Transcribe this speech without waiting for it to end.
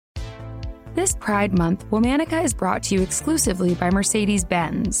This Pride Month, Womanica is brought to you exclusively by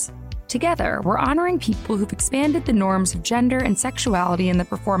Mercedes-Benz. Together, we're honoring people who've expanded the norms of gender and sexuality in the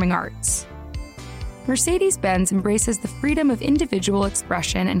performing arts. Mercedes-Benz embraces the freedom of individual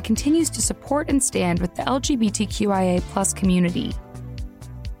expression and continues to support and stand with the LGBTQIA+ community.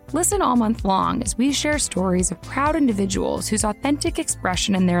 Listen all month long as we share stories of proud individuals whose authentic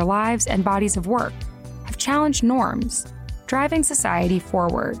expression in their lives and bodies of work have challenged norms, driving society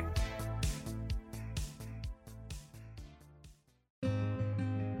forward.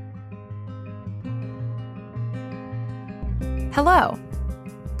 Hello.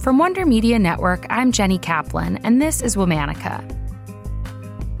 From Wonder Media Network, I'm Jenny Kaplan, and this is Womanica.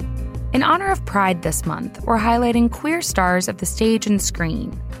 In honor of Pride this month, we're highlighting queer stars of the stage and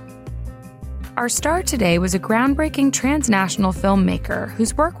screen. Our star today was a groundbreaking transnational filmmaker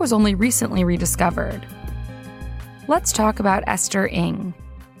whose work was only recently rediscovered. Let's talk about Esther Ng.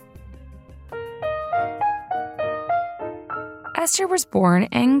 Esther was born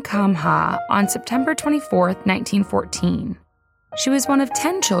Ng Kam Ha on September 24, 1914. She was one of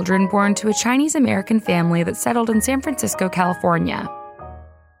 10 children born to a Chinese-American family that settled in San Francisco, California.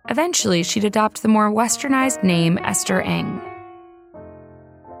 Eventually, she'd adopt the more westernized name Esther Ng.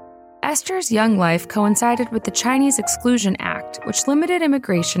 Esther's young life coincided with the Chinese Exclusion Act, which limited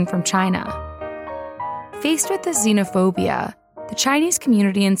immigration from China. Faced with this xenophobia, the Chinese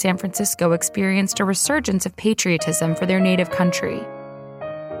community in San Francisco experienced a resurgence of patriotism for their native country.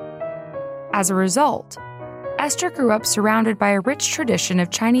 As a result, Esther grew up surrounded by a rich tradition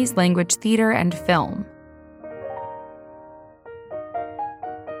of Chinese language theater and film.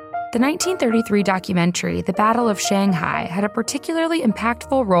 The 1933 documentary, The Battle of Shanghai, had a particularly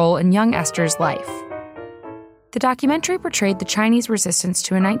impactful role in young Esther's life. The documentary portrayed the Chinese resistance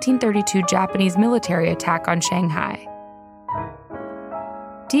to a 1932 Japanese military attack on Shanghai.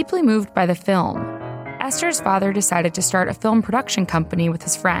 Deeply moved by the film, Esther's father decided to start a film production company with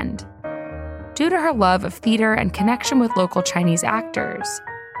his friend. Due to her love of theater and connection with local Chinese actors,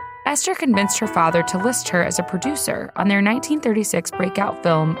 Esther convinced her father to list her as a producer on their 1936 breakout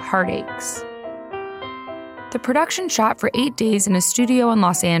film, Heartaches. The production shot for 8 days in a studio in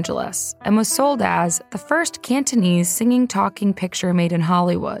Los Angeles and was sold as the first Cantonese singing-talking picture made in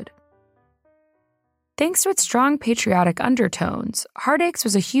Hollywood. Thanks to its strong patriotic undertones, Heartaches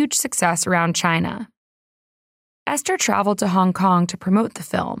was a huge success around China. Esther traveled to Hong Kong to promote the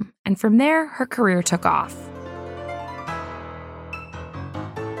film, and from there, her career took off.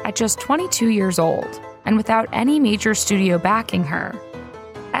 At just 22 years old, and without any major studio backing her,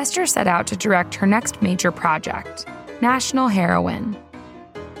 Esther set out to direct her next major project, National Heroine.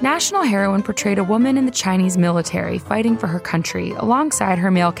 National Heroine portrayed a woman in the Chinese military fighting for her country alongside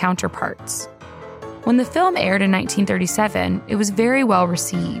her male counterparts. When the film aired in 1937, it was very well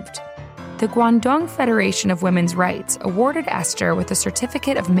received. The Guangdong Federation of Women's Rights awarded Esther with a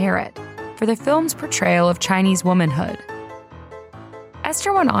Certificate of Merit for the film's portrayal of Chinese womanhood.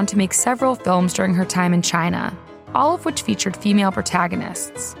 Esther went on to make several films during her time in China, all of which featured female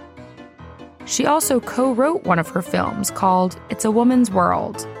protagonists. She also co-wrote one of her films called It's a Woman's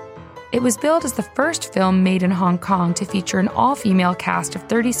World. It was billed as the first film made in Hong Kong to feature an all-female cast of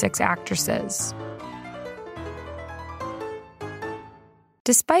 36 actresses.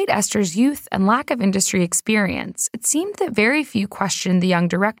 Despite Esther's youth and lack of industry experience, it seemed that very few questioned the young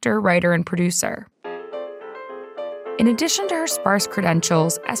director, writer, and producer. In addition to her sparse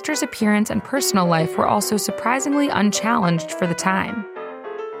credentials, Esther's appearance and personal life were also surprisingly unchallenged for the time.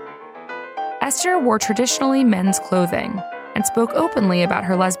 Esther wore traditionally men's clothing and spoke openly about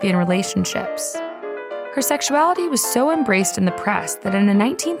her lesbian relationships. Her sexuality was so embraced in the press that in a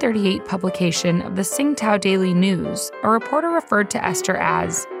 1938 publication of the Tsingtao Daily News, a reporter referred to Esther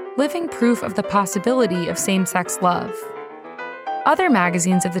as living proof of the possibility of same-sex love. Other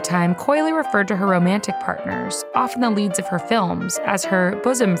magazines of the time coyly referred to her romantic partners, often the leads of her films, as her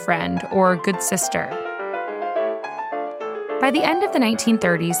bosom friend or good sister. By the end of the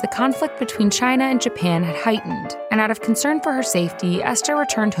 1930s, the conflict between China and Japan had heightened, and out of concern for her safety, Esther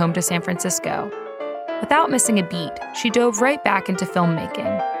returned home to San Francisco. Without missing a beat, she dove right back into filmmaking.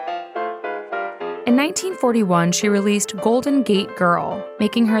 In 1941, she released Golden Gate Girl,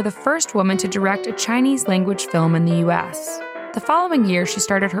 making her the first woman to direct a Chinese-language film in the U.S. The following year, she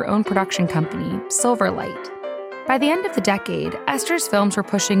started her own production company, Silverlight. By the end of the decade, Esther's films were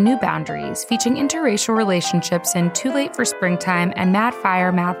pushing new boundaries, featuring interracial relationships in Too Late for Springtime and Mad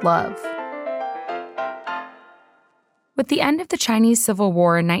Fire, Mad Love. With the end of the Chinese Civil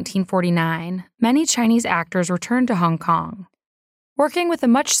War in 1949, many Chinese actors returned to Hong Kong. Working with a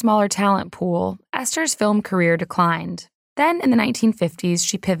much smaller talent pool, Esther's film career declined. Then, in the 1950s,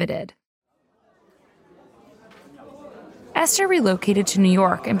 she pivoted. Esther relocated to New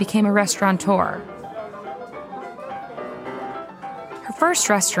York and became a restaurateur. Her first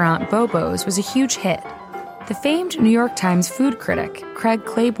restaurant, Bobo's, was a huge hit. The famed New York Times food critic, Craig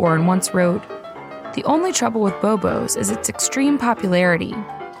Claiborne, once wrote, "The only trouble with Bobo's is its extreme popularity.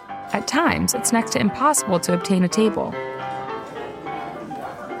 At times, it's next to impossible to obtain a table."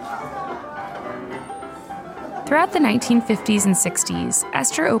 Throughout the 1950s and 60s,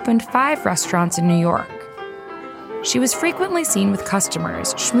 Esther opened 5 restaurants in New York. She was frequently seen with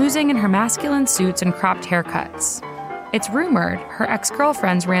customers, schmoozing in her masculine suits and cropped haircuts. It's rumored her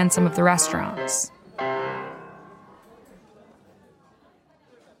ex-girlfriends ran some of the restaurants.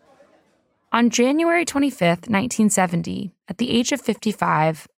 On January 25, 1970, at the age of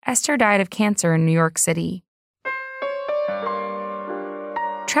 55, Esther died of cancer in New York City.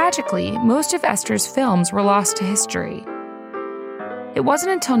 Tragically, most of Esther's films were lost to history. It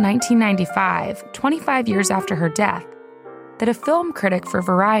wasn't until 1995, 25 years after her death, that a film critic for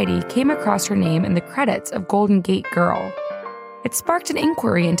Variety came across her name in the credits of Golden Gate Girl. It sparked an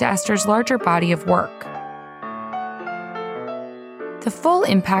inquiry into Esther's larger body of work. The full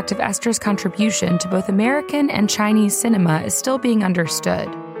impact of Esther's contribution to both American and Chinese cinema is still being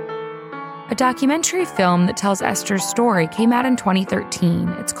understood. A documentary film that tells Esther's story came out in 2013.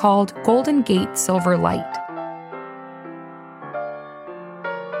 It's called Golden Gate Silver Light.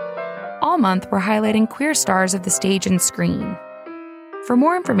 All month, we're highlighting queer stars of the stage and screen. For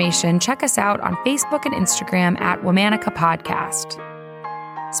more information, check us out on Facebook and Instagram at Womanica Podcast.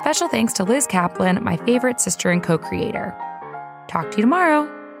 Special thanks to Liz Kaplan, my favorite sister and co-creator. Talk to you tomorrow.